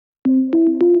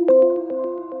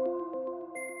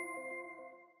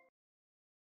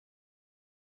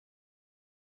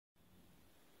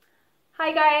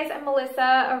Hi guys, I'm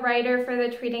Melissa, a writer for the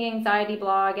Treating Anxiety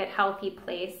blog at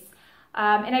HealthyPlace.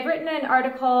 And I've written an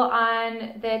article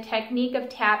on the technique of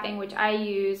tapping, which I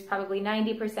use probably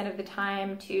 90% of the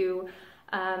time to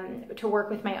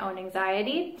work with my own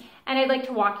anxiety. And I'd like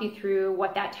to walk you through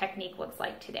what that technique looks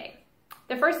like today.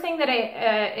 The first thing that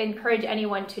I encourage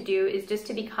anyone to do is just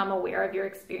to become aware of your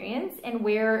experience and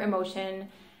where emotion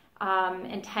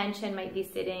and tension might be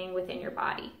sitting within your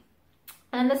body.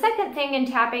 And the second thing in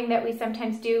tapping that we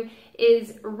sometimes do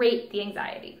is rate the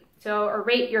anxiety, or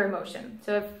rate your emotion.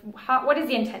 So what is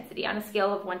the intensity on a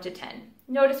scale of 1 to 10?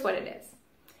 Notice what it is.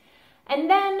 And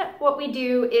then what we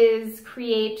do is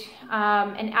create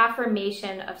an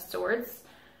affirmation of sorts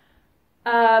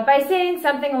by saying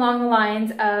something along the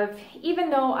lines of, even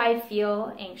though I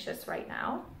feel anxious right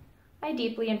now, I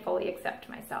deeply and fully accept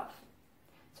myself.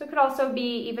 So it could also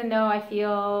be, even though I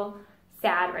feel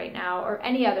sad right now, or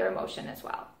any other emotion as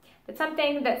well. But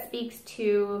something that speaks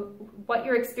to what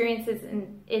your experience is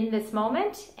in this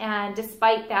moment, and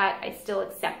despite that, I still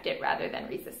accept it rather than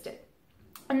resist it.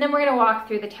 And then we're going to walk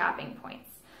through the tapping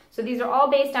points. So these are all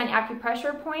based on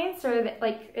acupressure points, or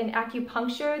like in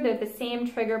acupuncture, they're the same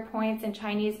trigger points in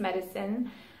Chinese medicine.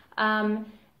 And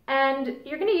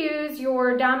you're going to use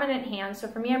your dominant hand. So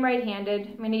for me, I'm right-handed.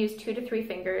 I'm going to use 2 to 3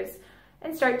 fingers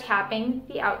and start tapping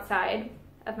the outside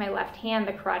of my left hand,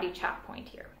 the karate chop point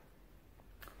here.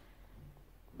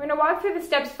 We're going to walk through the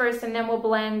steps first, and then we'll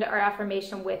blend our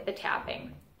affirmation with the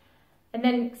tapping. And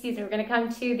then, we're going to come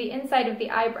to the inside of the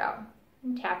eyebrow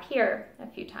and tap here a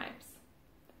few times.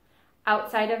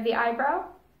 Outside of the eyebrow,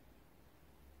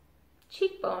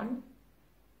 cheekbone,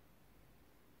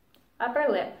 upper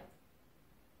lip,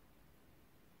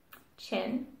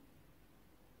 chin,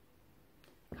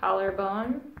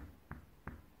 collarbone.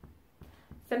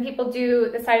 Some people do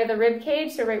the side of the rib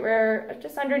cage, so right where,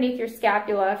 just underneath your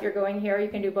scapula. If you're going here, you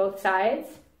can do both sides.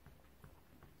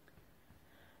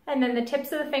 And then the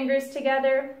tips of the fingers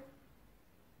together,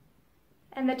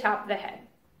 and the top of the head.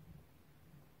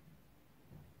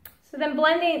 So then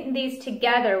blending these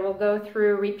together, we'll go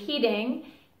through repeating,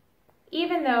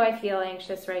 even though I feel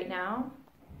anxious right now,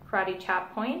 karate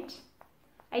chop point,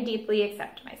 I deeply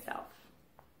accept myself.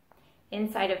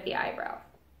 Inside of the eyebrow.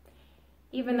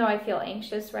 Even though I feel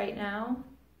anxious right now,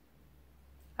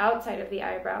 outside of the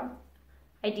eyebrow,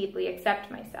 I deeply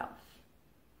accept myself.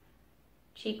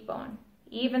 Cheekbone.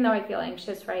 Even though I feel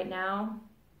anxious right now,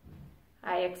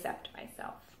 I accept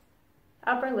myself.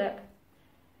 Upper lip.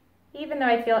 Even though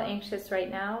I feel anxious right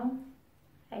now,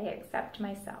 I accept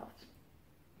myself.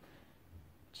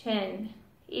 Chin.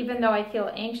 Even though I feel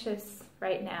anxious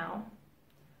right now,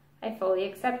 I fully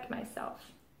accept myself.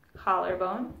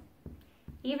 Collarbone.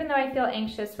 Even though I feel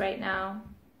anxious right now,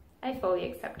 I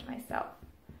fully accept myself.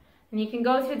 And you can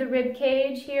go through the rib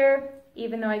cage here.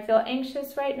 Even though I feel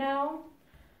anxious right now,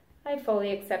 I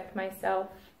fully accept myself.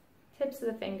 Tips of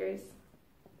the fingers.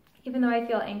 Even though I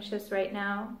feel anxious right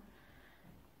now,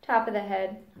 top of the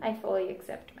head, I fully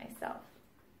accept myself.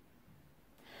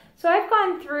 So I've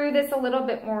gone through this a little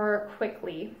bit more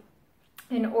quickly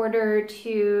in order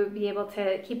to be able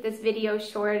to keep this video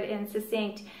short and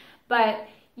succinct, but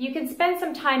you can spend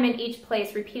some time in each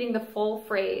place repeating the full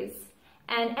phrase,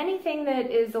 and anything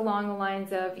that is along the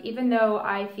lines of, even though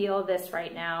I feel this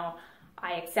right now,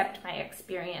 I accept my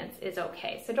experience is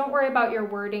okay. So don't worry about your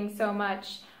wording so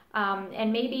much.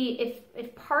 And maybe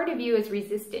if part of you is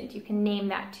resistant, you can name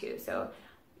that too. So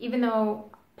even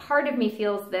though part of me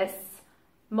feels this,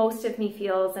 most of me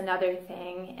feels another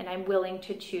thing, and I'm willing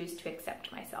to choose to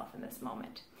accept myself in this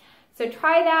moment. So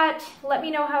try that. Let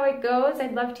me know how it goes.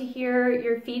 I'd love to hear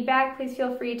your feedback. Please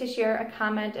feel free to share a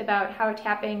comment about how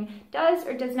tapping does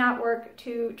or does not work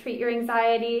to treat your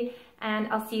anxiety, and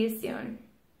I'll see you soon.